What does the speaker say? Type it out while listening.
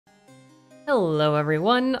Hello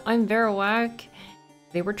everyone, I'm Verawak.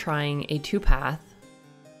 They were trying a 2-path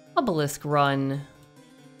obelisk run.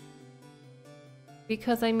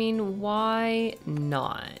 Because I mean, why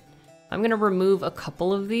not? I'm gonna remove a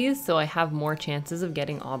couple of these so I have more chances of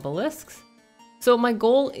getting obelisks. So my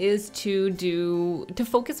goal is to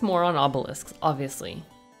focus more on obelisks, obviously.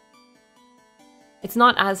 It's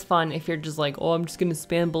not as fun if you're just like, oh, I'm just gonna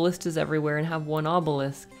spam ballistas everywhere and have one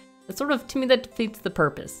obelisk. That's sort of, to me, that defeats the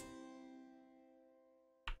purpose.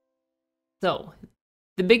 So,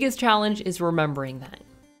 the biggest challenge is remembering that.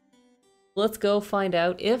 Let's go find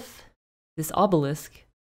out if this obelisk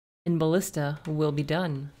in Ballista will be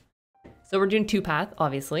done. So we're doing 2-path,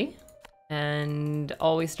 obviously, and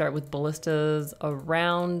always start with ballistas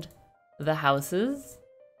around the houses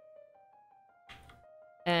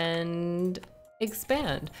and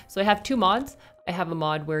expand. So I have 2 mods. I have a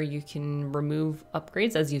mod where you can remove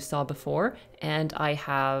upgrades, as you saw before, and I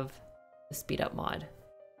have the speed up mod.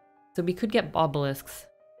 So we could get obelisks.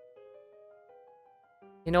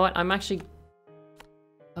 You know what? I'm actually...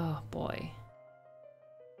 Oh boy.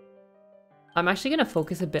 I'm actually gonna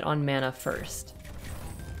focus a bit on mana first.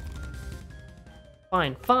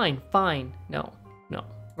 Fine. No.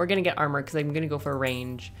 We're gonna get armor because I'm gonna go for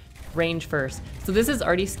range. Range first. So this is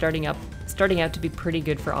already starting out to be pretty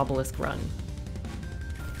good for obelisk run.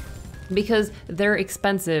 Because they're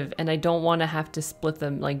expensive and I don't want to have to split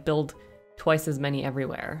them, like build twice as many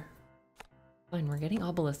everywhere. Fine, we're getting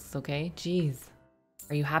obelisks, okay? Jeez.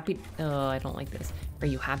 Are you happy? Oh, I don't like this. Are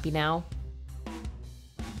you happy now?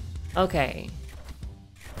 Okay.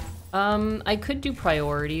 I could do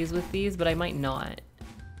priorities with these, but I might not.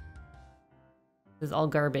 This is all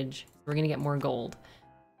garbage. We're gonna get more gold.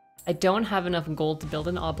 I don't have enough gold to build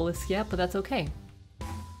an obelisk yet, but that's okay.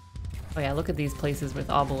 Oh yeah, look at these places with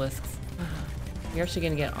obelisks. You're actually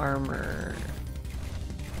gonna get armor.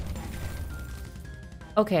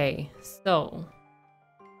 Okay, so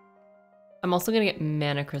I'm also gonna get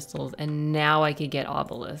mana crystals, and now I could get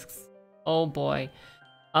obelisks. Oh boy.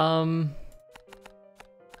 Armor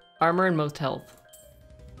and most health.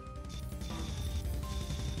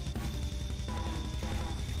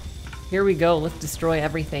 Here we go, let's destroy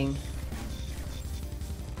everything.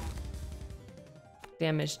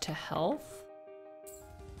 Damage to health.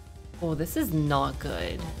 Oh, this is not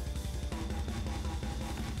good.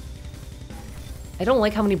 I don't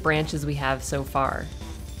like how many branches we have so far.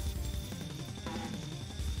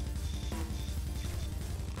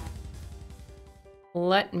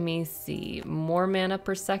 Let me see. More mana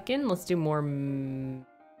per second. Let's do more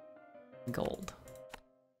gold.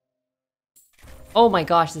 Oh my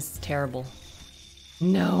gosh, this is terrible.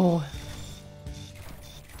 No.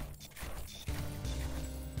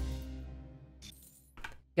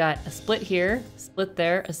 Got a split here, split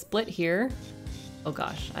there, a split here. Oh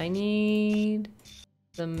gosh, I need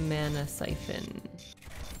the mana siphon.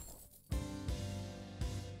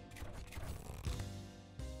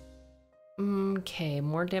 Okay,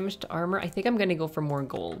 more damage to armor. I think I'm gonna go for more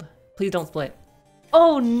gold. Please don't split.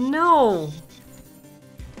 Oh no!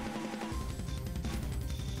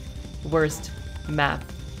 Worst map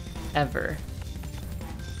ever.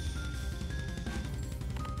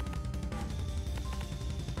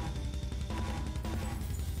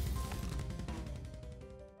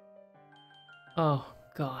 Oh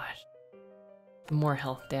gosh. More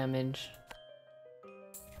health damage.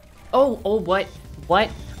 Oh, what? What?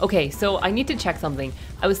 Okay, so I need to check something.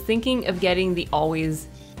 I was thinking of getting the always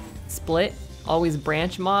split, always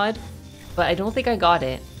branch mod, but I don't think I got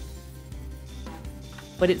it.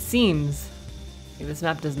 But it seems like this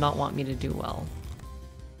map does not want me to do well.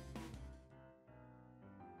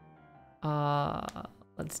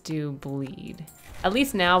 Let's do bleed. At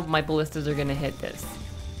least now my ballistas are gonna hit this,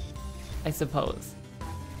 I suppose.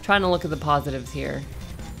 Trying to look at the positives here.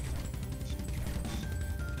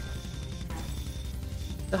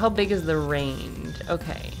 So how big is the range?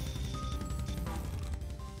 Okay.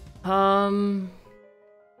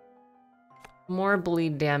 More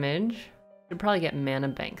bleed damage. Should probably get mana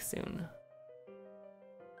bank soon.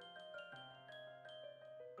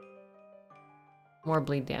 More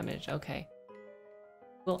bleed damage, okay.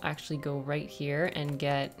 We'll actually go right here and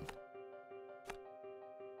get...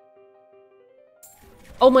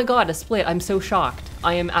 Oh my god, a split! I'm so shocked.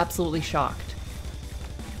 I am absolutely shocked.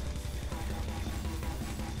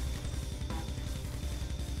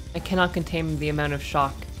 I cannot contain the amount of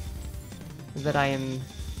shock that I am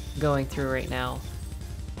going through right now.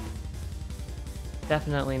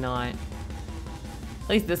 Definitely not. At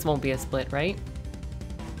least this won't be a split, right?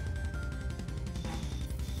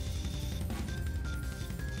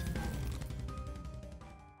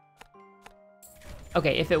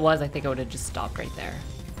 Okay, if it was, I think I would have just stopped right there.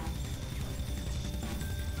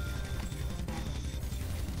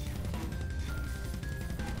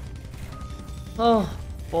 Oh,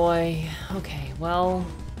 boy. Okay, well...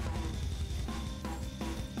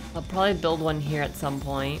 I'll probably build one here at some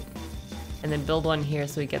point. And then build one here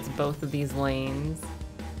so he gets both of these lanes.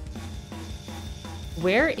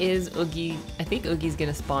 Where is Oogie? I think Oogie's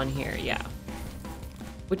gonna spawn here, yeah.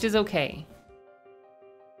 Which is okay.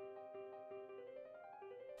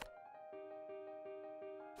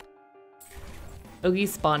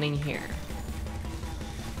 Oogie's spawning here.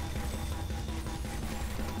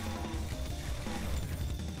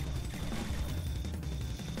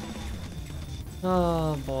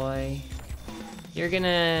 Oh boy. You're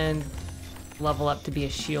gonna level up to be a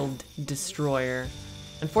shield destroyer.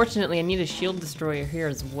 Unfortunately, I need a shield destroyer here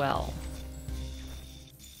as well.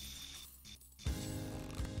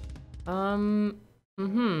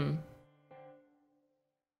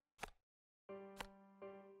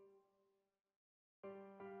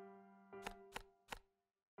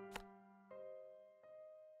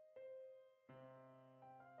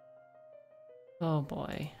 Oh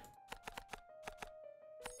boy.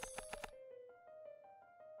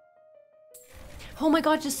 Oh my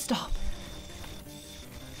god, just stop.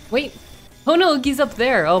 Wait. Oh no, he's up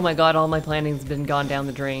there. Oh my god, all my planning's been gone down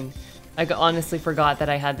the drain. I honestly forgot that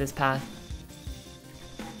I had this path.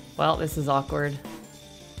 Well, this is awkward.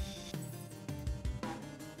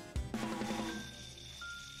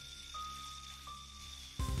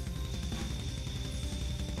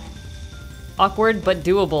 Awkward, but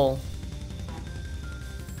doable.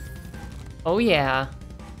 Oh yeah.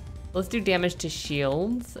 Let's do damage to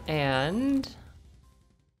shields and...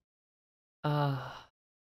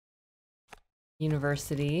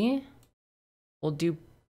 University. We'll do...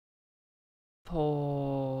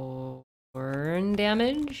 burn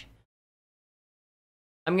damage.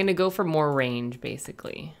 I'm gonna go for more range,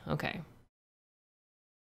 basically. Okay.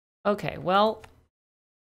 Okay, well...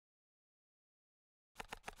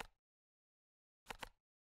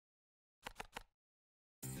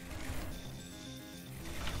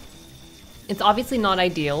 It's obviously not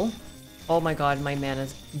ideal. Oh my god, my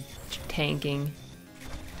mana's tanking.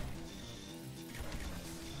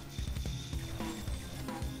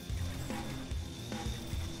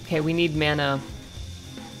 Okay, we need mana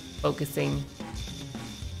focusing.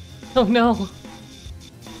 Oh no!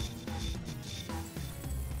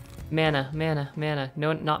 Mana, mana, mana.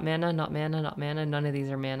 No, not mana, not mana, not mana. None of these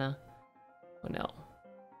are mana. Oh no.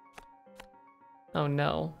 Oh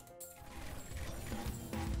no.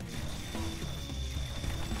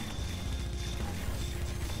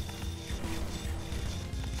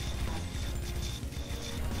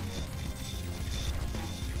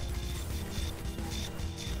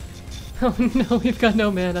 Oh no, we've got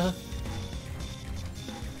no mana.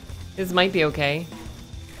 This might be okay.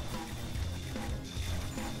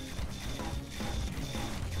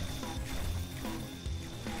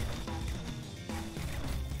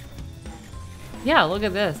 Yeah, look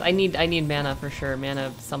at this. I need mana for sure.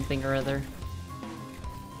 Mana something or other.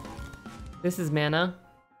 This is mana.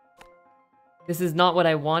 This is not what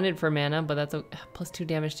I wanted for mana, but that's plus 2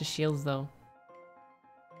 damage to shields though.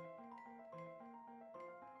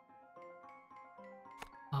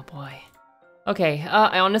 Oh boy. Okay,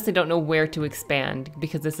 I honestly don't know where to expand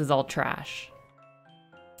because this is all trash.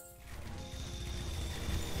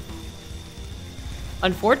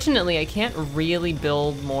 Unfortunately, I can't really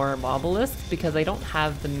build more obelisks because I don't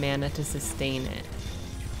have the mana to sustain it.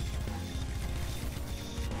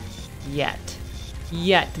 Yet.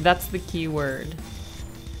 Yet, that's the key word.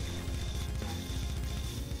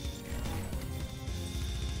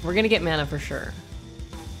 We're gonna get mana for sure.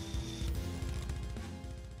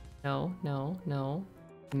 No, no, no.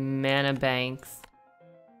 Mana banks.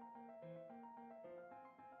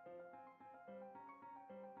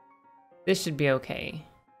 This should be okay.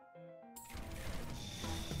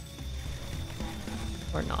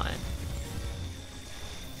 Or not.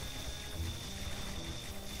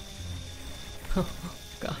 Oh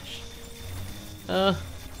gosh.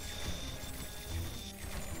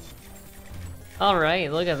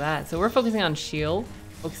 Alright, look at that. So we're focusing on shield,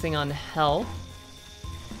 focusing on health.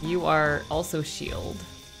 You are also shield.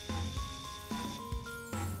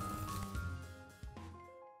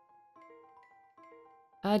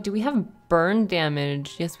 Do we have burn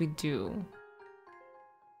damage? Yes, we do.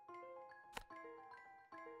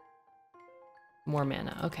 More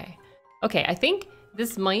mana, okay. Okay, I think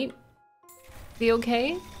this might be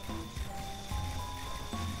okay.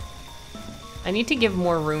 I need to give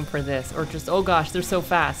more room for this, or just, oh gosh, they're so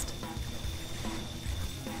fast.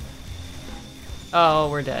 Oh,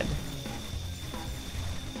 we're dead.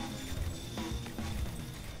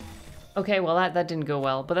 Okay, well that didn't go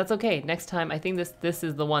well, but that's okay. Next time, I think this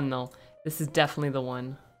is the one though. This is definitely the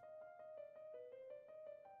one.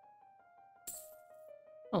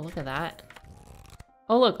 Oh, look at that.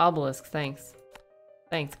 Oh look, Obelisk, thanks.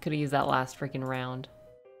 Thanks, could've used that last freaking round.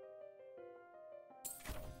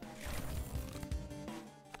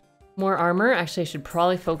 More armor. Actually, I should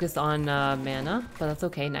probably focus on mana, but that's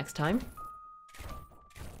okay, next time.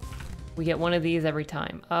 We get one of these every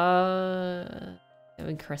time.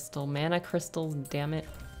 Crystal. Mana crystals, damn it.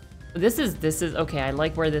 This is, okay, I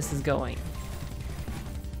like where this is going.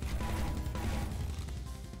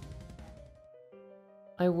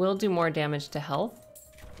 I will do more damage to health.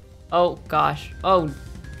 Oh, gosh. Oh.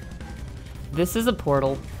 This is a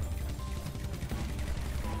portal.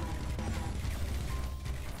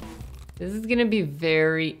 This is gonna be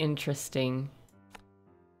very interesting.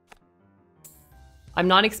 I'm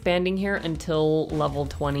not expanding here until level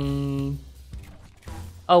 20.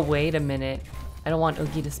 Oh, wait a minute. I don't want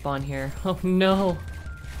Oogie to spawn here. Oh no.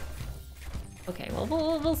 Okay, well,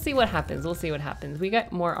 we'll see what happens. We'll see what happens. We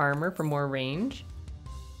got more armor for more range.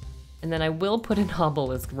 And then I will put an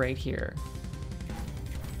obelisk right here.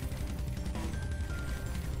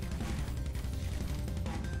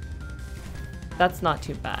 That's not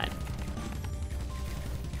too bad.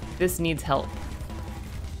 This needs help.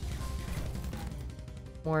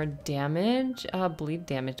 More damage? Bleed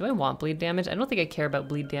damage. Do I want bleed damage? I don't think I care about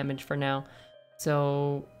bleed damage for now.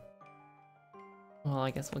 So... well,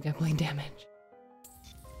 I guess we'll get bleed damage.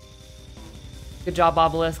 Good job,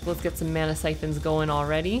 Obelisk. Let's get some mana siphons going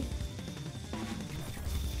already.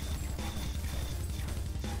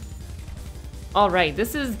 Alright,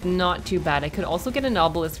 this is not too bad. I could also get an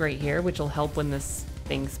Obelisk right here, which will help when this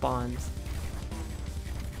thing spawns.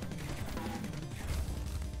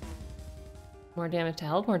 More damage to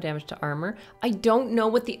health, more damage to armor. I don't know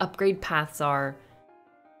what the upgrade paths are.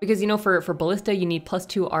 Because, you know, for Ballista, you need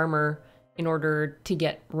 +2 armor in order to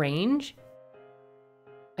get range.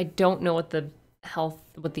 I don't know what the health,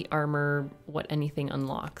 what the armor, what anything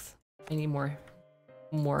unlocks. I need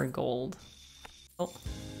more gold. Oh.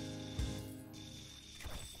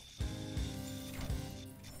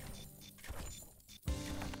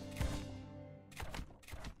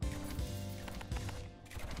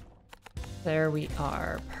 There we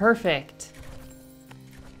are. Perfect.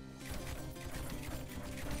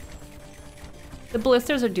 The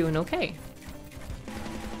ballistas are doing okay.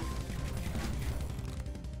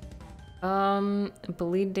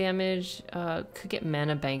 Bleed damage, could get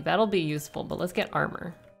mana bank. That'll be useful, but let's get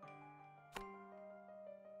armor.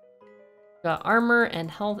 Got armor and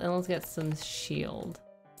health, and let's get some shield.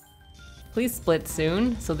 Please split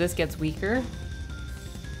soon, so this gets weaker.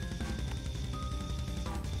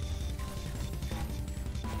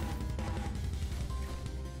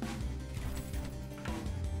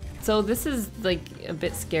 So this is like a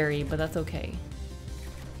bit scary, but that's okay.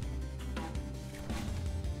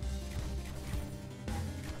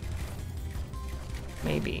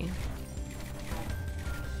 Maybe.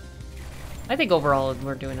 I think overall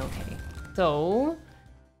we're doing okay. So,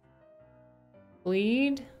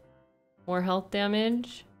 bleed, more health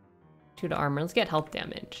damage, 2 to armor. Let's get health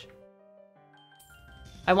damage.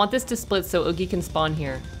 I want this to split so Oogie can spawn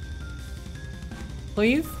here.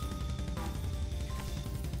 Please?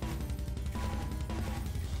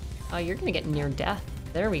 Oh, you're gonna get near death.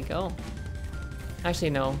 There we go.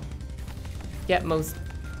 Actually, no. Get most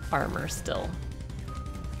armor still.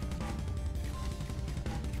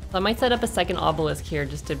 So I might set up a second obelisk here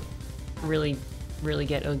just to really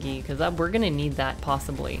get Oogie, because we're gonna need that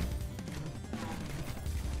possibly.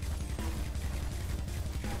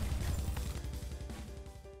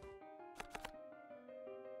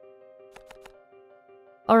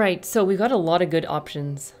 Alright, so we got a lot of good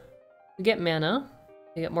options. We get mana.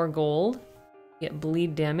 I get more gold, get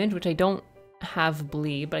bleed damage, which I don't have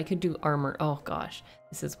bleed, but I could do armor. Oh gosh,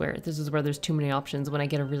 this is where there's too many options when I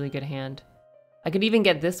get a really good hand. I could even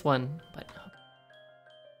get this one, but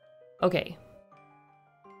okay.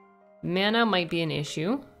 Mana might be an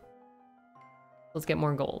issue. Let's get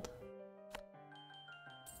more gold.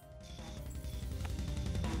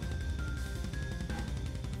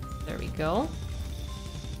 There we go.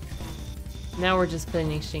 Now we're just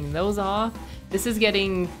finishing those off. This is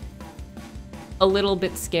getting a little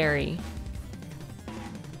bit scary.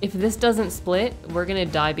 If this doesn't split, we're gonna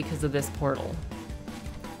die because of this portal.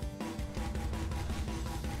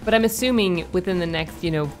 But I'm assuming within the next,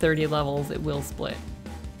 30 levels, it will split.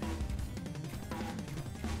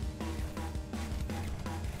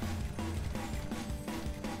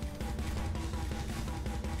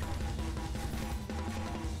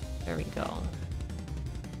 There we go.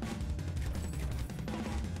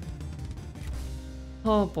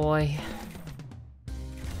 Oh boy.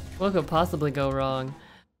 What could possibly go wrong?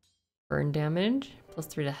 Burn damage,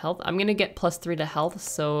 +3 to health. I'm gonna get +3 to health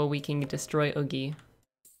so we can destroy Oogie.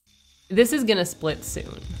 This is gonna split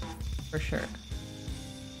soon, for sure.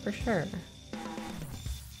 For sure.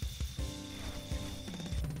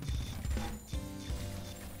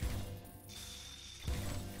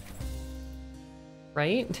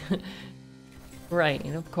 Right? Right,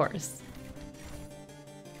 of course.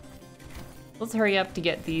 Let's hurry up to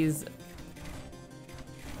get these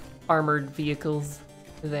armored vehicles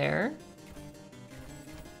there.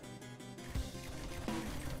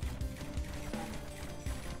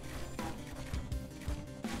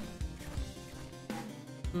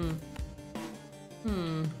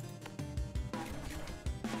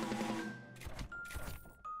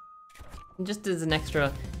 Just as an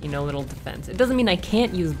extra, you know, little defense. It doesn't mean I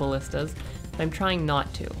can't use ballistas, but I'm trying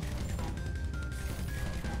not to.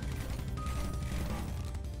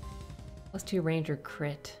 +2 range or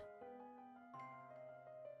crit.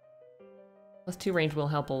 +2 range will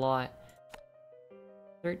help a lot.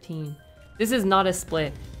 13. This is not a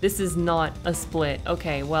split. This is not a split.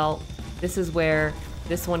 Okay, well, this is where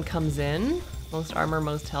this one comes in. Most armor,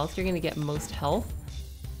 most health. You're gonna get most health.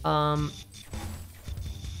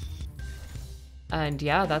 And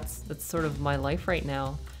yeah, that's sort of my life right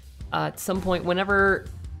now. At some point, whenever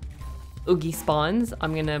Oogie spawns,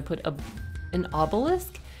 I'm gonna put an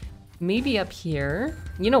obelisk, maybe up here.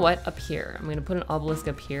 You know what? Up here. I'm gonna put an obelisk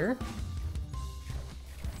up here.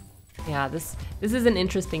 Yeah, this is an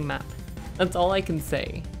interesting map. That's all I can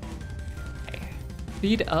say. Okay.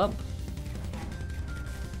 Speed up.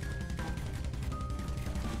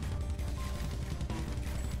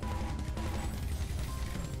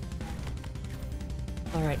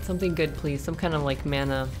 Alright, something good please. Some kind of like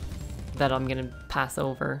mana that I'm gonna pass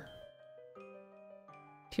over.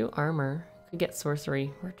 2 armor. Could get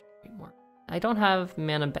sorcery. Or more. I don't have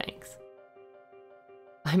mana banks.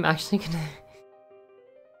 I'm actually gonna...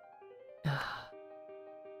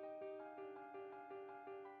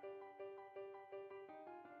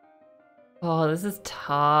 Oh, this is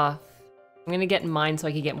tough. I'm gonna get mine so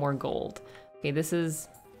I can get more gold. Okay, this is...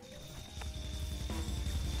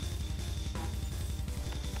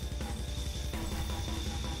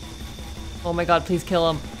 Oh my god, please kill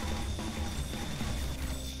him.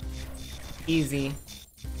 Easy.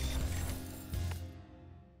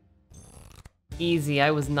 Easy, I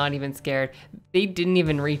was not even scared. They didn't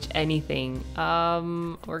even reach anything.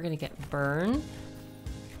 We're gonna get burn.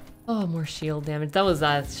 Oh, more shield damage. That was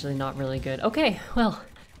actually not really good. Okay,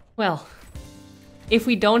 well. If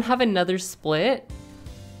we don't have another split,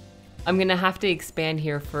 I'm gonna have to expand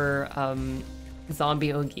here for,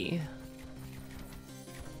 Zombie Oogie.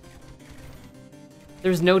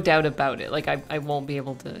 There's no doubt about it. Like, I won't be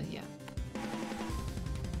able to, yeah.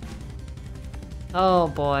 Oh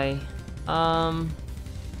boy. You're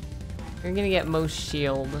gonna get most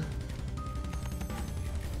shield.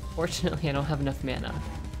 Fortunately, I don't have enough mana.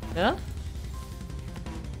 Yeah?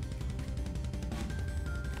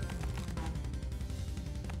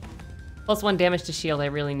 +1 damage to shield, I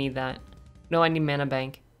really need that. No, I need mana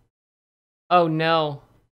bank. Oh no.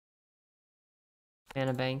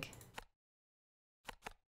 Mana bank.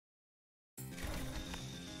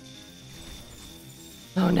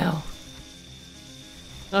 Oh no.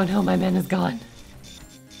 Oh no, my mana's gone.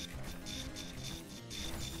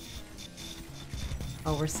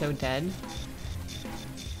 Oh, we're so dead.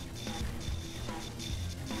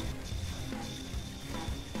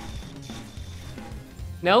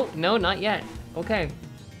 No, no, not yet. Okay.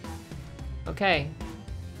 Okay.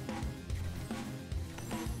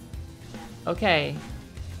 Okay.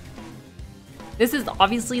 This is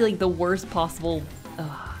obviously like the worst possible...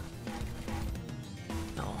 Ugh.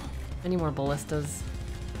 No. Any more ballistas?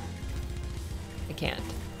 I can't.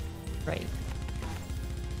 Right.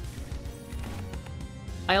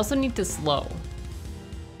 I also need to slow.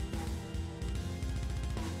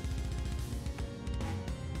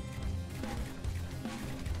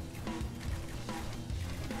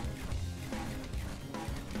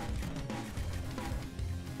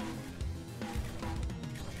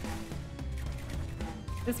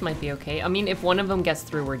 This might be okay. I mean, if one of them gets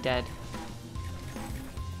through, we're dead.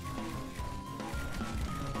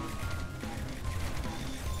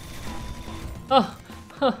 Oh.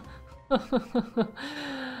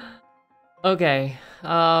 Okay.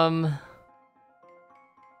 I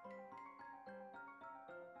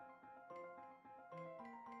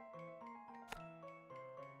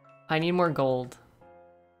need more gold.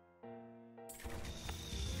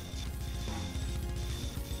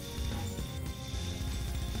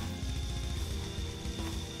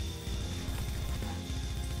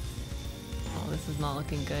 is not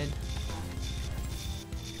looking good.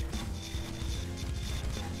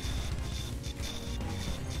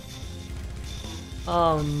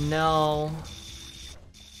 Oh no.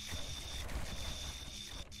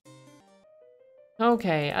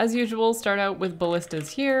 Okay, as usual, start out with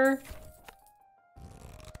ballistas here.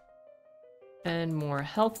 And more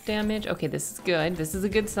health damage. Okay, this is good. This is a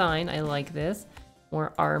good sign. I like this.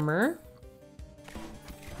 More armor.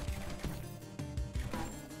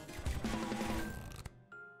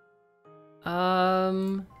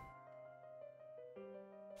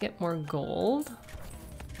 Get more gold.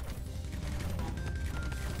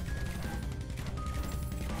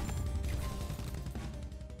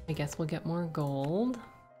 I guess we'll get more gold.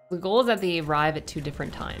 The goal is that they arrive at 2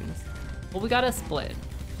 different times. Well, we got a split.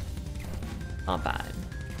 Not bad.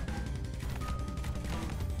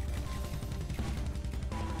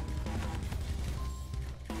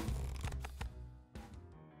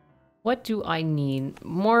 What do I need?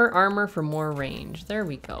 More armor for more range. There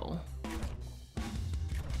we go.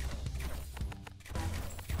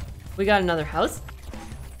 We got another house,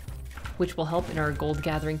 which will help in our gold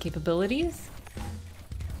gathering capabilities.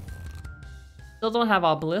 Still don't have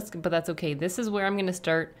obelisk, but that's okay. This is where I'm gonna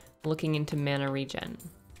start looking into mana regen.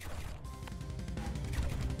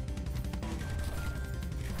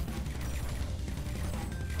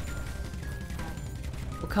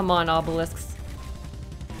 Oh, come on, obelisks.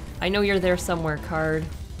 I know you're there somewhere, card.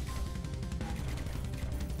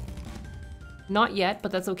 Not yet,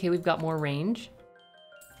 but that's okay. We've got more range.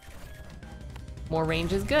 More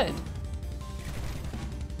range is good.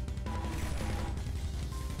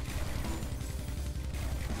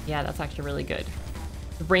 Yeah, that's actually really good.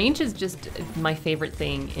 Range is just my favorite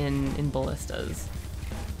thing in ballistas.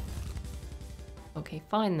 Okay,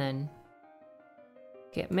 fine then.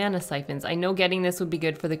 Get mana siphons. I know getting this would be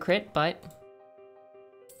good for the crit, but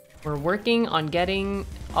we're working on getting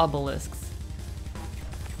obelisks.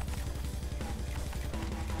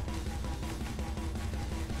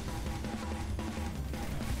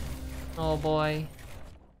 Oh boy.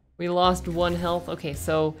 We lost 1 health. Okay,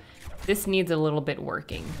 so this needs a little bit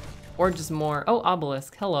working. Or just more. Oh,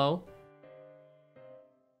 obelisk. Hello.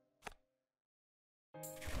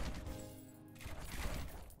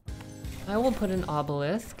 I will put an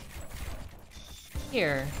obelisk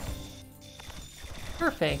here.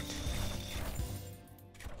 Perfect.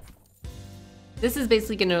 This is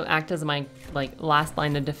basically going to act as my last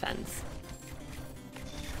line of defense.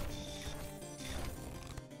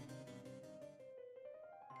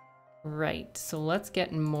 Right, so let's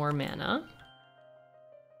get more mana.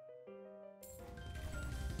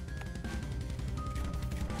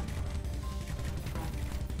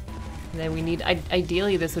 And then we need,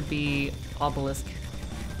 ideally this would be obelisk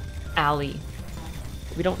alley.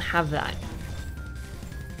 We don't have that.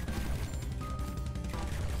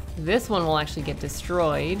 This one will actually get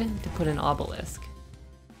destroyed to put an obelisk.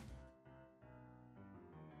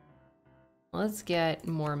 Let's get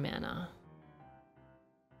more mana.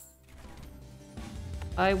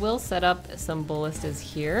 I will set up some ballistas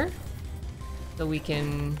here so we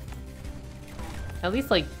can at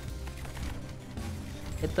least like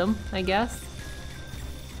hit them, I guess.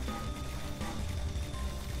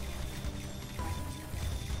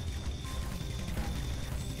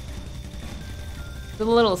 It's a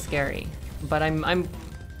little scary, but I'm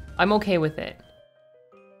okay with it.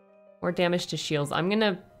 More damage to shields. I'm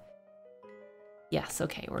gonna, yes,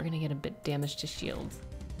 okay, we're gonna get a bit damage to shields.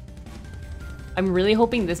 I'm really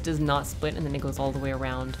hoping this does not split and then it goes all the way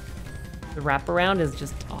around. The wraparound is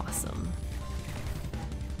just awesome.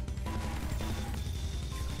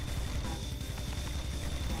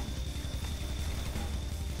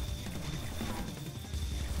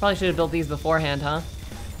 Probably should have built these beforehand, huh?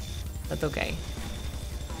 That's okay.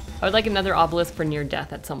 I would like another obelisk for near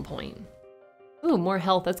death at some point. Ooh, more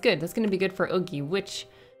health. That's good. That's going to be good for Oogie, which...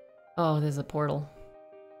 Oh, there's a portal.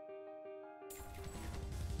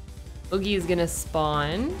 Oogie is going to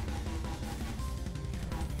spawn.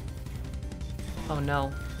 Oh,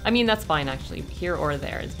 no. I mean, that's fine, actually. Here or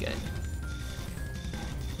there is good.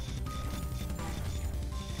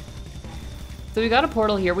 So we got a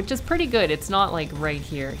portal here, which is pretty good. It's not, like, right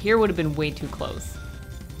here. Here would have been way too close.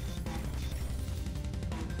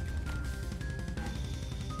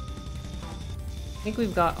 I think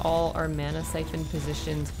we've got all our mana siphon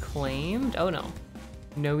positions claimed. Oh no.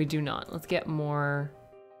 No, we do not. Let's get more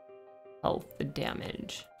health, the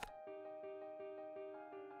damage.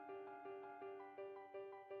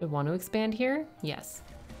 Do we want to expand here? Yes.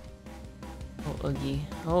 Oh, Oogie.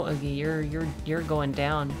 Oh, Oogie, you're going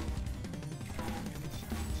down.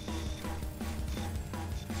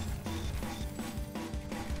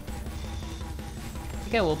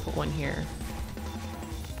 Okay, we'll put one here.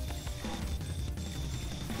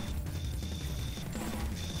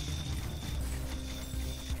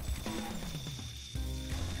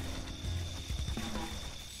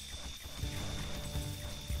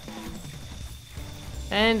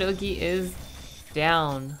 And Oogie is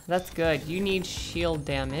down. That's good. You need shield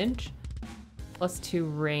damage.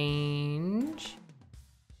 +2 range.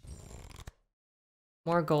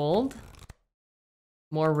 More gold.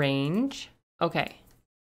 More range. Okay.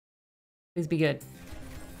 Please be good.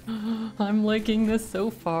 I'm liking this so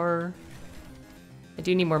far. I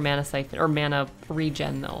do need more mana siphon, or mana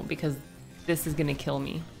regen though, because this is gonna kill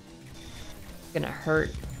me. It's gonna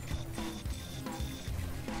hurt.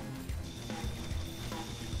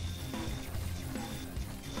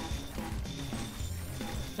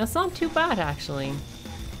 That's not too bad, actually.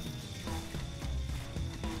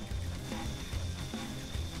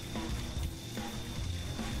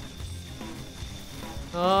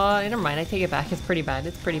 Oh, never mind. I take it back. It's pretty bad.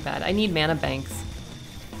 It's pretty bad. I need mana banks.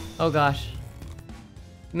 Oh, gosh.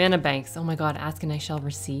 Mana banks. Oh, my God. Ask and I shall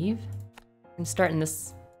receive. I'm starting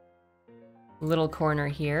this little corner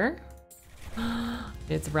here.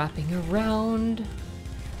 It's wrapping around.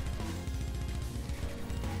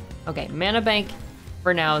 Okay, mana bank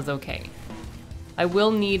for now is okay. I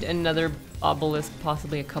will need another obelisk,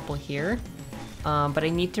 possibly a couple here, but I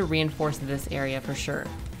need to reinforce this area for sure.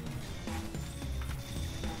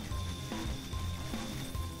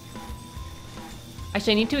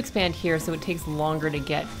 Actually, I need to expand here so it takes longer to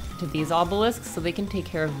get to these obelisks so they can take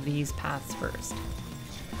care of these paths first.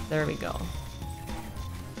 There we go.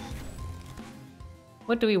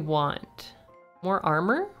 What do we want? More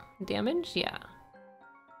armor damage? Yeah.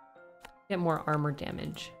 Get more armor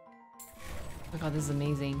damage. Oh my god, this is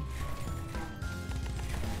amazing.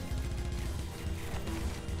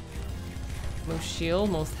 Most shield,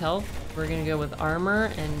 most health. We're gonna go with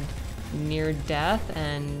armor and near death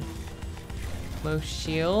and most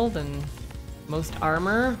shield and most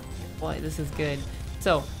armor. Boy, this is good.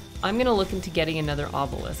 So I'm gonna look into getting another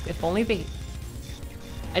obelisk. If only they...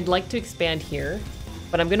 I'd like to expand here,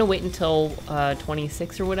 but I'm gonna wait until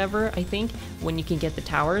 26 or whatever, I think, when you can get the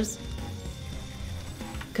towers.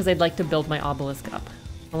 Because I'd like to build my obelisk up.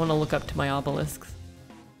 I want to look up to my obelisks.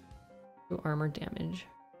 Ooh, armor damage.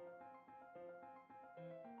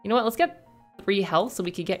 You know what? Let's get 3 health so we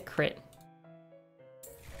could get crit.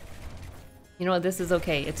 You know what? This is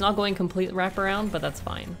okay. It's not going complete wraparound, but that's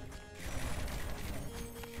fine.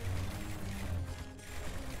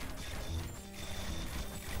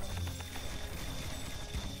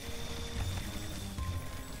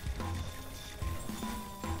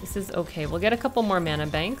 This is okay. We'll get a couple more mana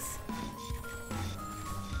banks.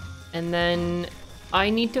 And then I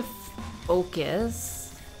need to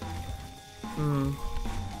focus. I feel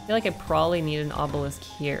like I probably need an obelisk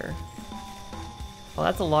here. Well,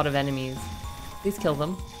 that's a lot of enemies. Please kill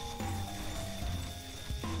them.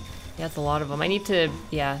 Yeah, that's a lot of them. I need to,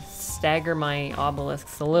 yeah, stagger my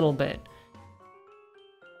obelisks a little bit.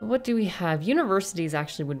 What do we have? Universities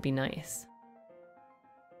actually would be nice.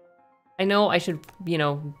 I know I should, you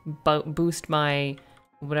know, boost my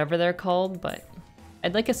whatever they're called, but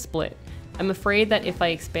I'd like a split. I'm afraid that if I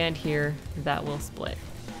expand here, that will split.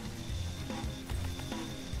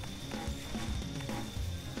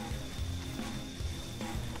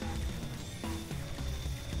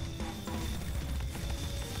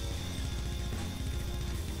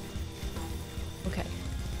 Okay.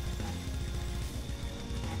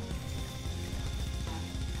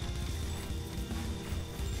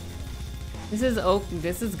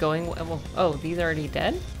 This is going well. Oh, these are already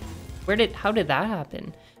dead? How did that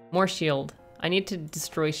happen? More shield. I need to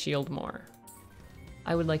destroy shield more.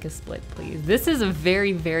 I would like a split, please. This is a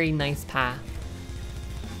very, very nice path.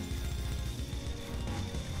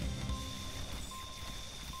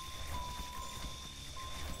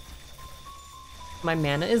 My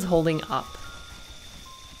mana is holding up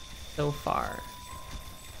so far.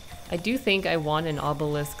 I do think I want an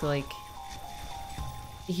obelisk, like...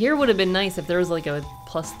 Here would have been nice if there was like a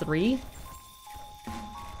 +3.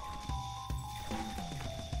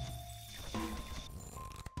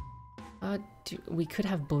 We could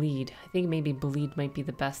have bleed. I think maybe bleed might be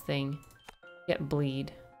the best thing. Get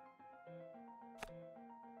bleed.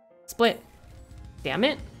 Split. Damn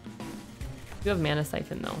it. You have mana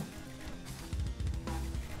siphon though.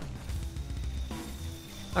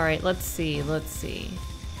 All right, let's see. Let's see.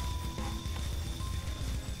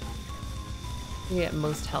 You get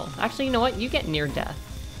most health. Actually, you know what? You get near death.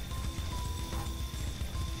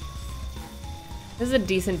 This is a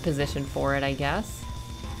decent position for it, I guess.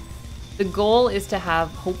 The goal is to have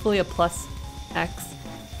hopefully a +X,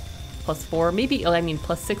 +4. Maybe, I mean,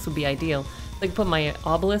 +6 would be ideal. I could put my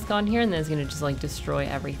obelisk on here and then it's gonna just like destroy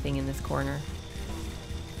everything in this corner.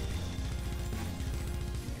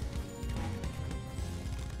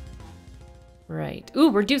 Right.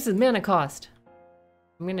 Ooh, reduces mana cost.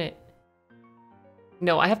 I'm gonna...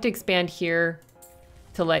 No, I have to expand here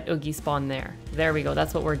to let Oogie spawn there. There we go,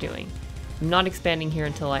 that's what we're doing. I'm not expanding here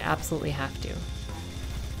until I absolutely have to.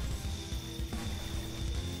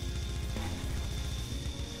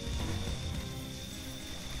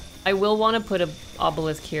 I will want to put an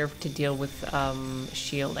obelisk here to deal with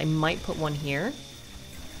shield. I might put one here.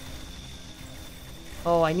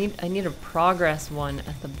 Oh, I need a progress one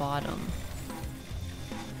at the bottom.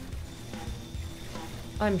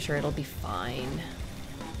 I'm sure it'll be fine.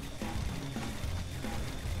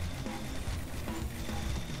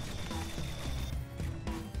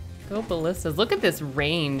 Go ballistas. Look at this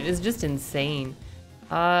range. It's just insane.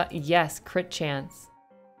 Yes, crit chance.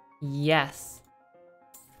 Yes.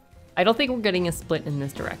 I don't think we're getting a split in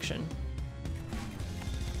this direction.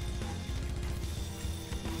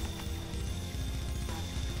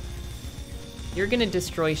 You're gonna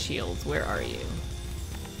destroy shields. Where are you?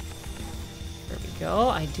 There we go.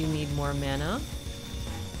 I do need more mana.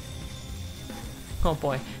 Oh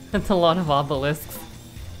boy, that's a lot of obelisks.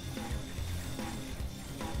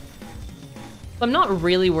 I'm not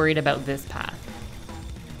really worried about this path.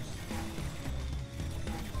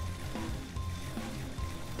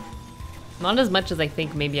 Not as much as I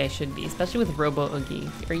think maybe I should be, especially with Robo Oogie.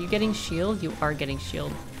 Are you getting shield? You are getting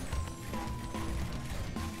shield.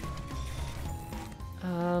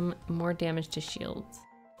 More damage to shields.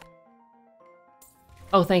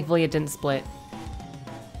 Oh, thankfully it didn't split.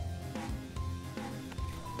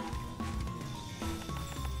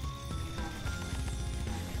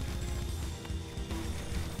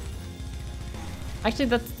 Actually,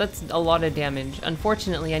 that's a lot of damage.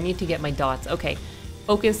 Unfortunately, I need to get my dots. Okay,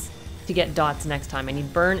 focus to get dots next time. I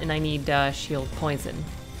need burn and I need shield poison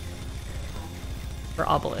for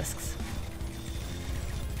obelisks.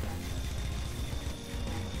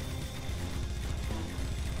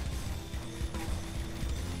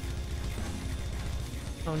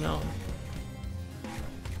 Oh no.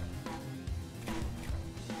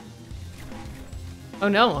 Oh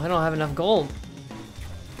no, I don't have enough gold.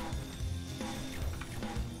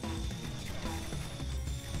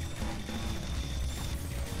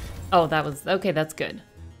 Oh, that was... Okay, that's good.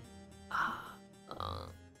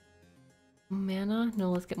 Mana?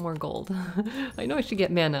 No, let's get more gold. I know I should get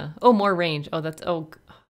mana. Oh, more range. Oh, that's... Oh.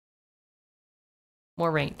 More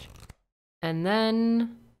range. And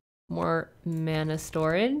then... more mana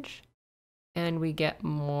storage. And we get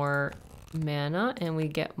more mana. And we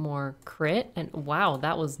get more crit. And wow,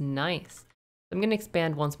 that was nice. I'm gonna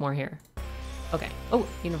expand once more here. Okay. Oh,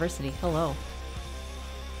 university. Hello.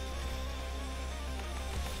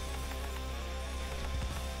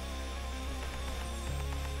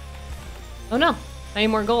 Oh no, I need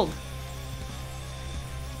more gold.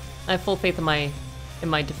 I have full faith in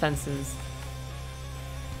my defenses.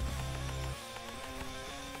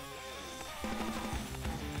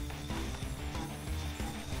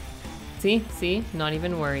 See, not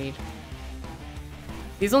even worried.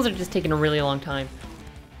 These ones are just taking a really long time.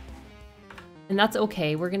 And that's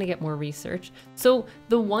okay, we're gonna get more research. So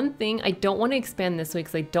the one thing, I don't want to expand this way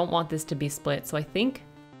because I don't want this to be split. So I think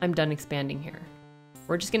I'm done expanding here.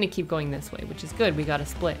 We're just gonna keep going this way, which is good. We got a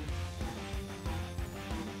split.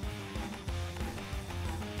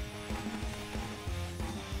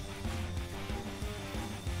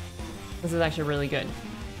 This is actually really good.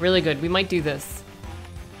 Really good. We might do this.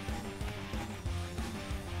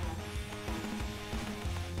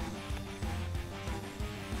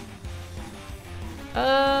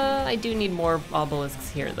 I do need more obelisks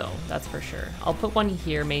here though, that's for sure. I'll put one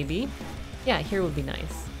here maybe. Yeah, here would be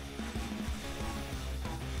nice.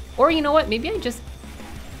 Or you know what, maybe I just...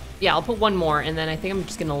 Yeah, I'll put one more and then I think I'm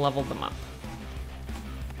just gonna level them up.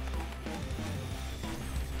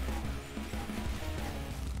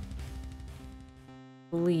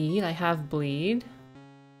 Bleed, I have bleed.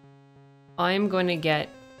 I'm going to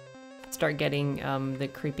start getting the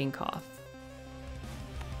creeping cough.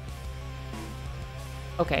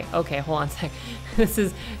 Okay, hold on a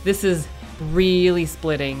sec. This is really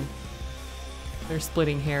splitting. They're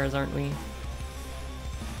splitting hairs, aren't we?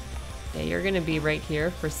 Yeah, you're gonna be right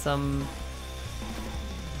here for some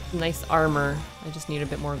nice armor. I just need a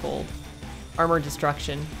bit more gold. Armor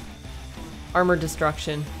destruction. Armor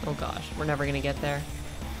destruction. Oh gosh, we're never gonna get there.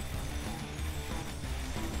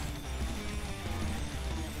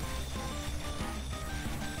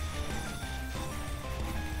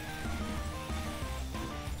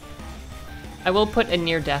 I will put a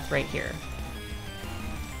near death right here.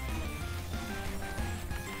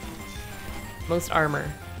 Most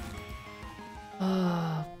armor.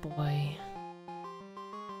 Oh boy.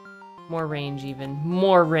 More range even.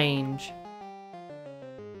 More range.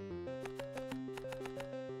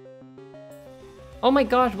 Oh my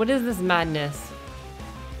gosh, what is this madness?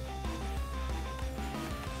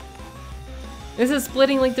 This is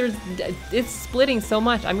splitting like there's... It's splitting so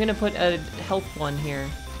much. I'm gonna put a health one here.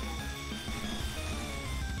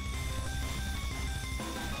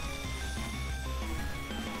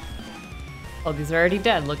 Oh, these are already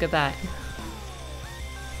dead. Look at that.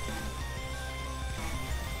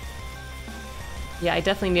 Yeah, I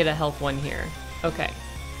definitely need a health one here. Okay.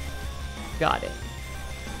 Got it.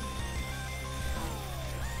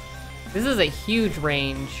 This is a huge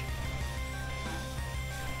range.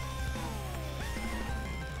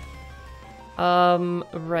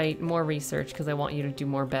 Right, more research because I want you to do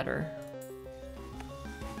more better.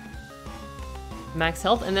 Max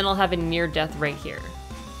health, and then I'll have a near death right here.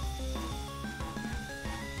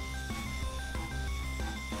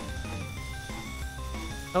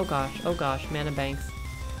 Oh gosh, mana banks.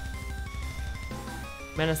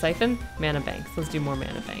 Mana siphon? Mana banks. Let's do more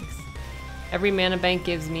mana banks. Every mana bank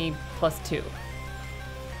gives me +2.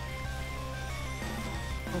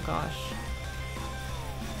 Oh gosh.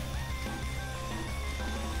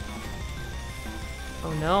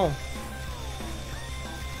 Oh no.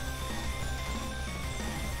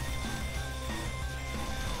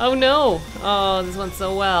 Oh no! Oh, this went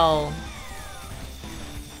so well.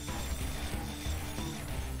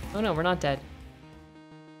 Oh no, we're not dead.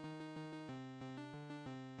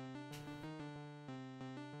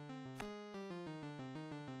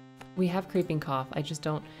 We have creeping cough. I just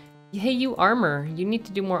don't... Hey, you armor. You need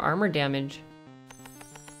to do more armor damage.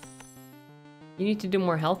 You need to do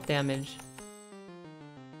more health damage.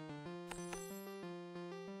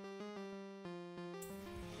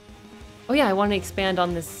 Oh yeah, I want to expand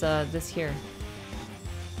on this this here.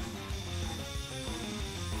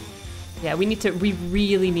 Yeah, we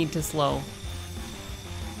really need to slow.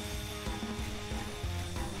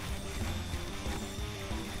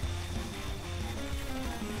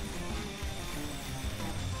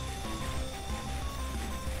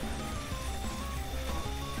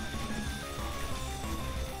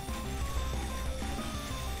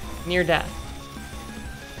 Near death.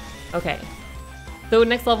 Okay. So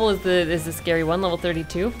next level is the scary one, level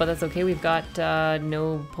 32, but that's okay. We've got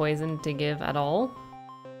no poison to give at all.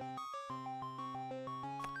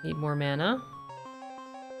 Need more mana.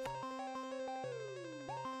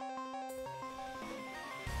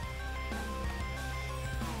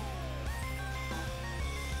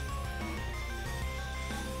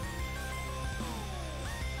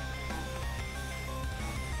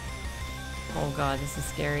 Oh god, this is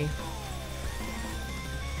scary.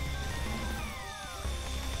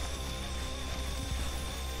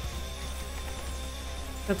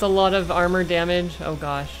 That's a lot of armor damage. Oh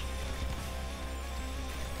gosh.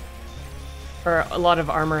 Or a lot of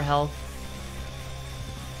armor health.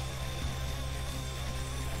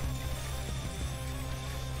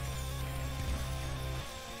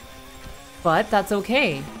 But that's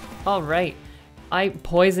okay. All right.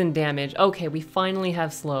 Poison damage. Okay, we finally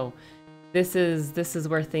have slow. This is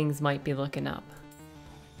where things might be looking up.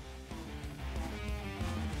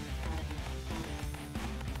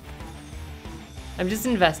 I'm just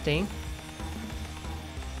investing.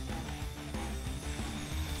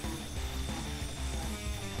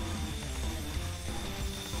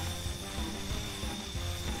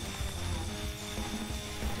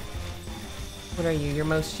 What are you? Your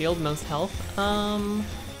most shield, most health?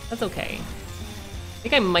 That's okay. I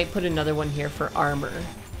think I might put another one here for armor.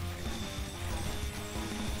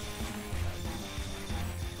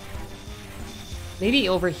 Maybe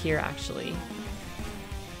over here, actually.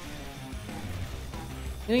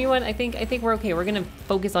 You know what? I think we're okay. We're gonna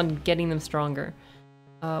focus on getting them stronger.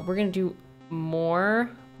 We're gonna do more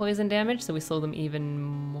poison damage, so we slow them even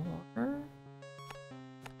more.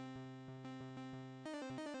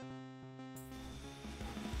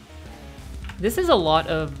 This is a lot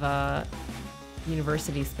of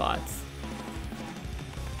university spots.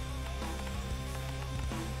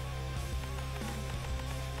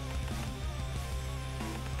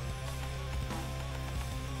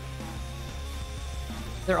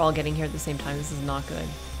 They're all getting here at the same time. This is not good.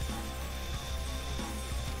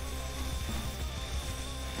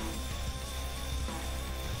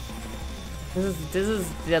 This is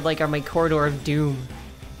like my corridor of doom.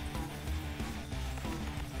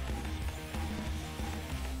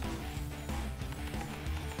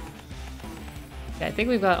 Okay, I think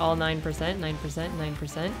we've got all 9%, 9%,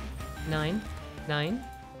 9%. 9, 9,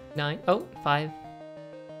 9. Oh, 5.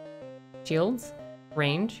 Shields,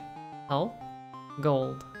 range, health,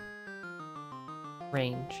 gold,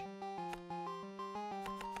 range.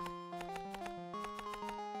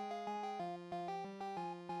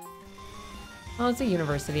 Oh, it's a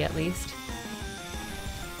university at least.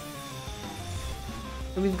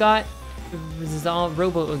 So we've got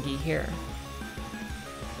Robo Oogie here.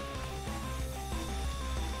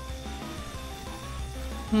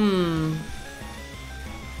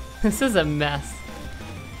 This is a mess.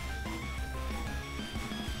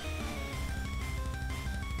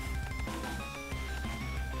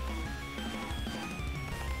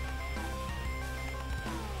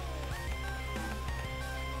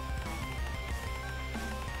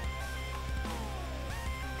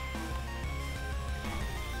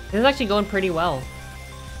 This is actually going pretty well.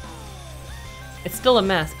 It's still a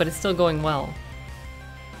mess, but it's still going well.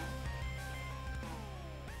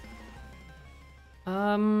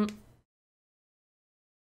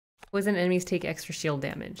 Poison enemies take extra shield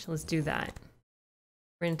damage. Let's do that.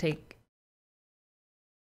 We're gonna take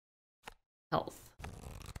health.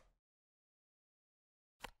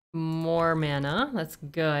 More mana, that's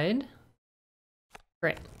good.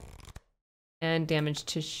 Great. And damage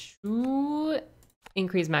to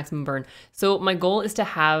increase maximum burn. So my goal is to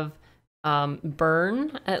have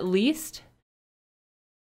burn at least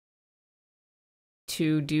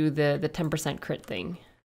to do the 10% crit thing.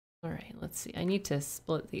 All right, let's see. I need to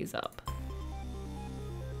split these up.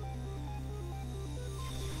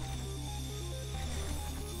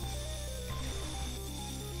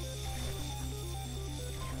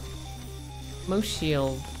 Most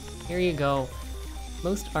shield. Here you go.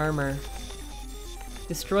 Most armor.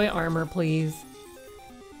 Destroy armor, please.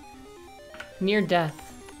 Near death.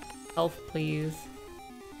 Health, please.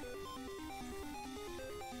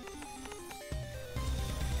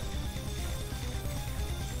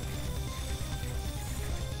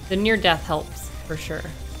 The near death helps, for sure.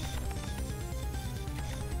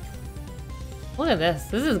 Look at this.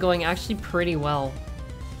 This is going actually pretty well.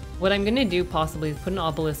 What I'm gonna do possibly is put an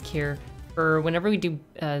obelisk here for whenever we do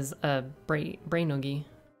as a brain oogie.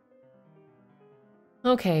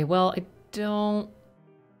 Okay, well, I don't...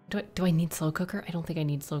 Do I need slow cooker? I don't think I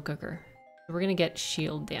need slow cooker. We're gonna get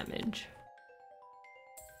shield damage.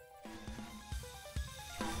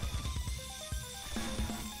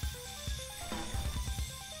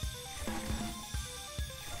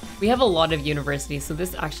 We have a lot of universities, so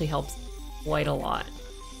this actually helps quite a lot.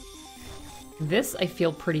 This, I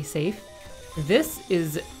feel pretty safe. This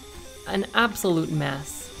is an absolute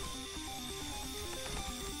mess.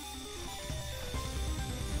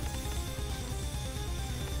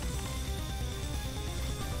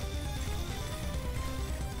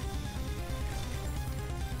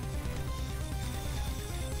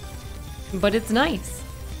 But it's nice.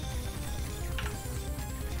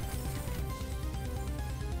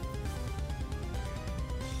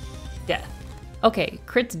 Death. Okay,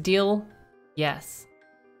 crits deal. Yes.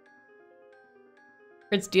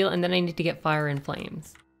 Crits deal, and then I need to get fire and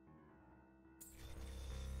flames.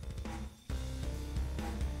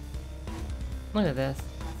 Look at this.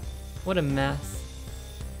 What a mess.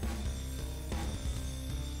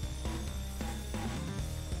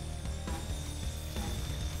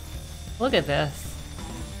 Look at this.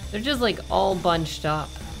 They're just like all bunched up.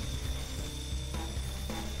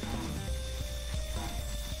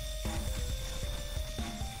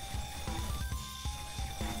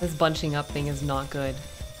 This bunching up thing is not good.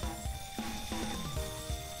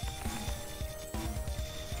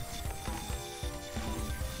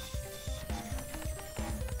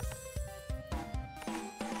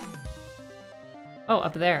 Oh,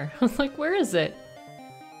 up there. I was like, where is it?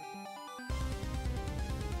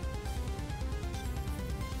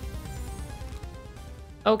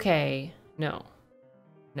 Okay. No.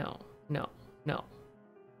 No. No. No.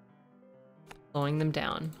 Slowing them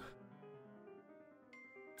down.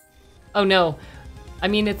 Oh no. I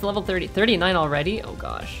mean, it's level 30. 39 already? Oh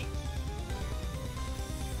gosh.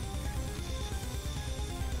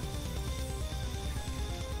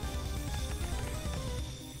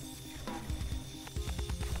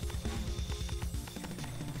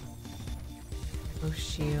 Oh,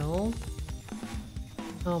 shield.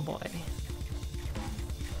 Oh boy.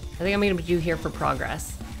 I think I'm gonna do here for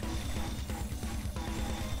progress.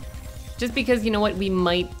 Just because, you know what, we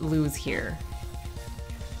might lose here.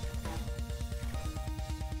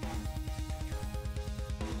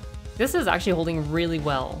 This is actually holding really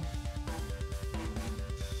well.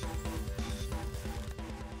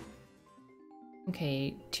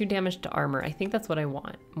 Okay, 2 damage to armor. I think that's what I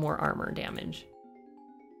want. More armor damage.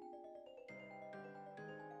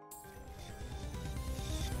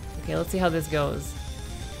 Okay, let's see how this goes.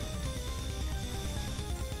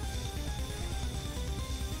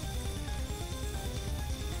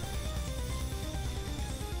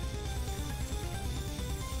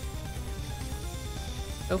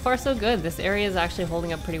 So far so good. This area is actually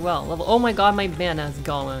holding up pretty well. Level— oh my god, my mana is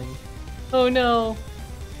going. Oh no.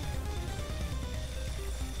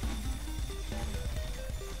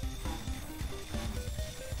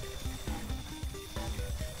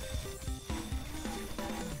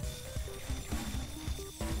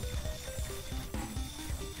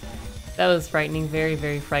 That was frightening, very,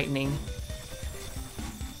 very frightening.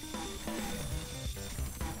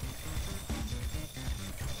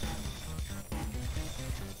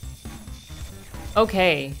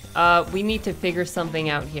 Okay, we need to figure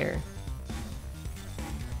something out here.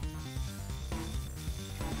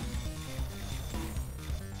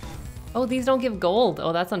 Oh, these don't give gold.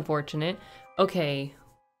 Oh, that's unfortunate. Okay.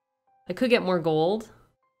 I could get more gold.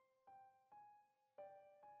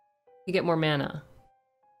 You get more mana.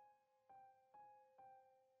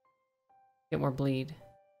 Get more bleed.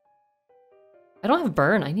 I don't have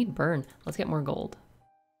burn. I need burn. Let's get more gold.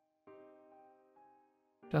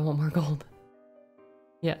 Do I want more gold?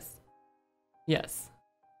 Yes. Yes.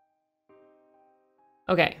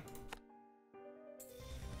 Okay.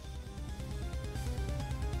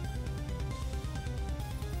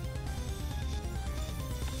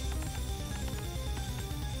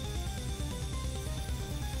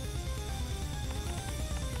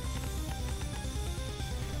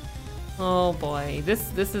 Oh boy,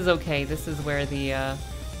 this is okay. This is where the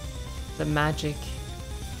magic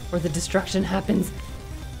or the destruction happens.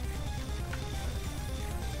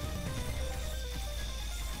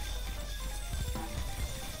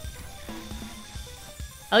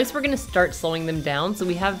 At least we're gonna start slowing them down so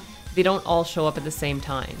they don't all show up at the same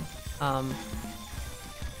time.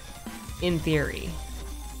 In theory.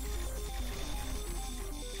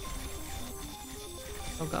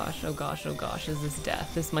 Oh gosh, oh gosh, oh gosh, is this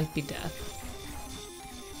death? This might be death.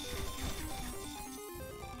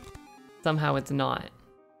 Somehow it's not.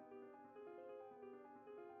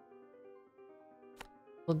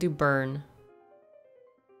 We'll do burn.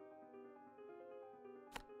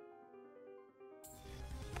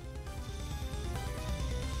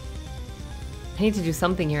 I need to do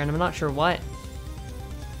something here and I'm not sure what.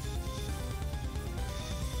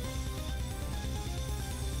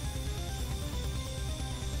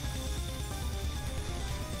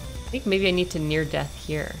 I think maybe I need to near death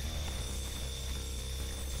here.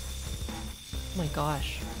 Oh my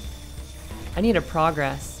gosh. I need a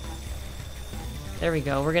progress. There we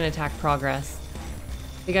go. We're gonna attack progress.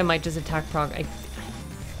 I think I might just attack I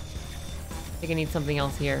think I need something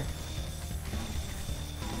else here.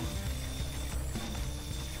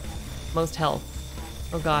 Most health.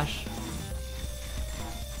 Oh gosh.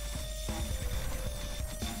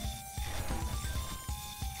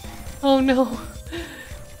 Oh no.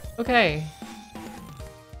 Okay.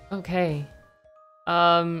 Okay.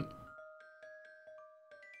 Let's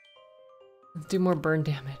do more burn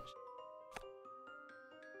damage.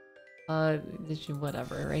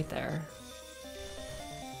 Whatever, right there.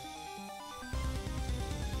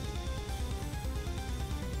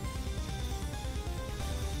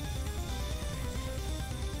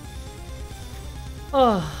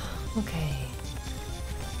 Oh, okay.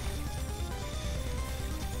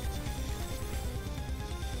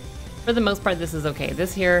 For the most part, this is okay.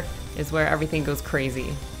 This here is where everything goes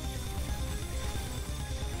crazy.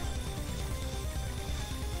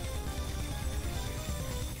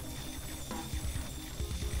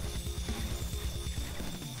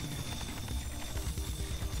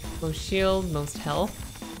 Most shield, most health.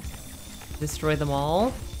 Destroy them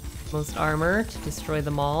all. Most armor to destroy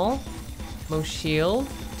them all. Most shield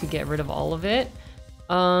to get rid of all of it.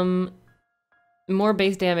 More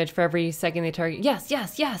base damage for every second they target. Yes,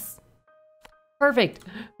 yes, yes! Perfect!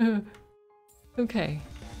 Okay.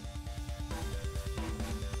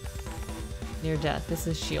 Near death. This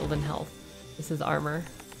is shield and health. This is armor.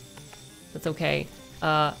 That's okay.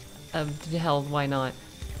 Health, why not?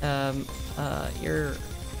 Your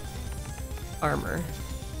armor.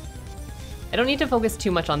 I don't need to focus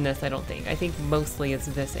too much on this, I don't think. I think mostly it's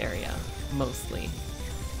this area. Mostly.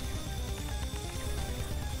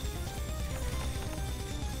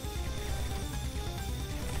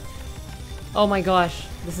 Oh my gosh,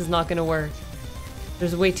 this is not gonna work.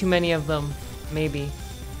 There's way too many of them. Maybe.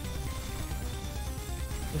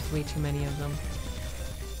 There's way too many of them.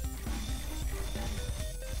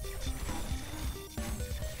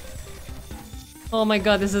 Oh my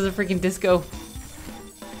god, this is a freaking disco.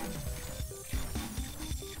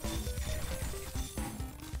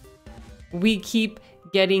 We keep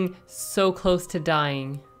getting so close to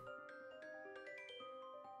dying.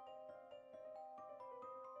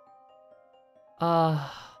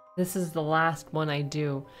 This is the last one I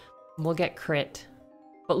do. We'll get crit.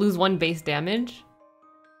 But lose 1 base damage?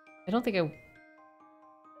 I don't think I...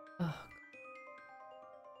 Oh.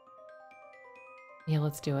 Yeah,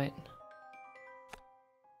 let's do it.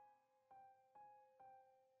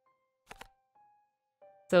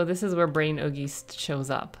 So this is where Brain Oogie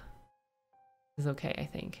shows up. Is okay, I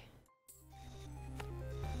think.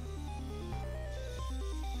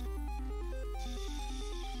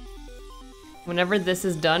 Whenever this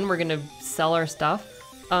is done, we're gonna sell our stuff.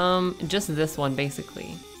 Just this one,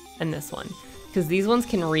 basically. And this one. Because these ones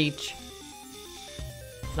can reach...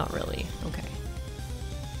 Not really. Okay.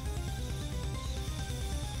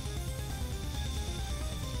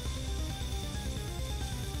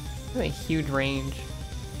 A huge range.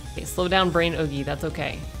 Okay, slow down Brain Oogie, that's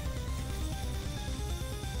okay.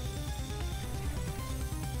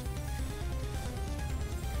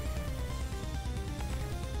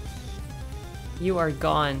 You are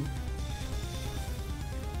gone.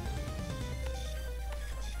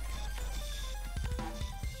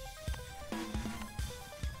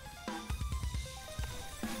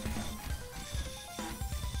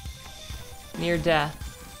 Near death.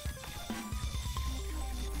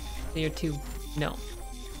 So you're 2. No.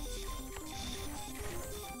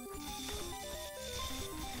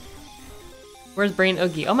 Where's Brain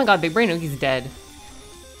Oogie? Oh my god, Big Brain Oogie's dead.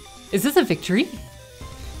 Is this a victory?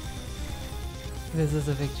 This is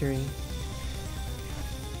a victory.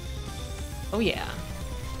 Oh yeah.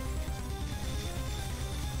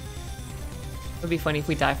 It would be funny if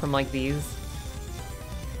we die from like these.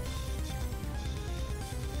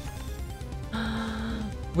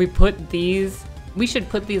 We put these... We should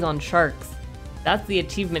put these on sharks. That's the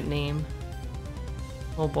achievement name.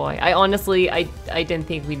 Oh boy. I honestly, I didn't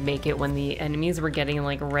think we'd make it when the enemies were getting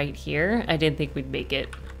like right here. I didn't think we'd make it,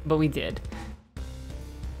 but we did.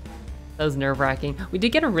 That was nerve-wracking. We did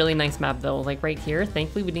get a really nice map though, like right here.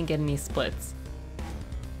 Thankfully we didn't get any splits.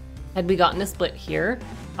 Had we gotten a split here,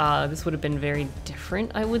 this would have been very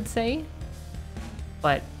different, I would say.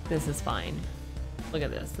 But this is fine. Look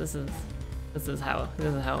at this. This is how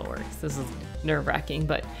it works. This is nerve-wracking,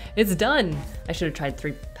 but it's done. I should have tried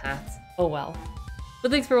 3 paths. Oh well.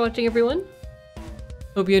 But thanks for watching, everyone.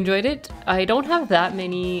 Hope you enjoyed it. I don't have that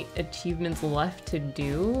many achievements left to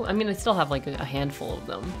do. I mean, I still have like a handful of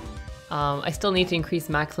them. I still need to increase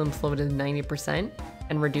maximum slow to 90%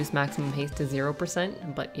 and reduce maximum haste to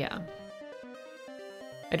 0%, but yeah.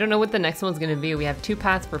 I don't know what the next one's gonna be. We have 2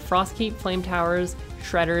 paths for Frostkeep, Flame Towers,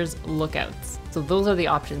 Shredders, Lookouts. So those are the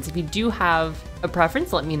options. If you do have a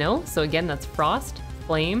preference, let me know. So again, that's Frost,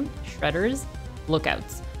 Flame, Shredders,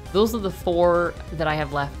 Lookouts. Those are the 4 that I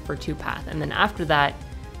have left for 2 path. And then after that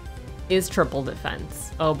is Triple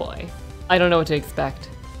Defense. Oh boy. I don't know what to expect.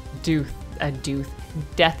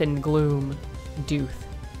 Death and Gloom.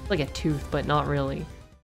 Like a tooth, but not really.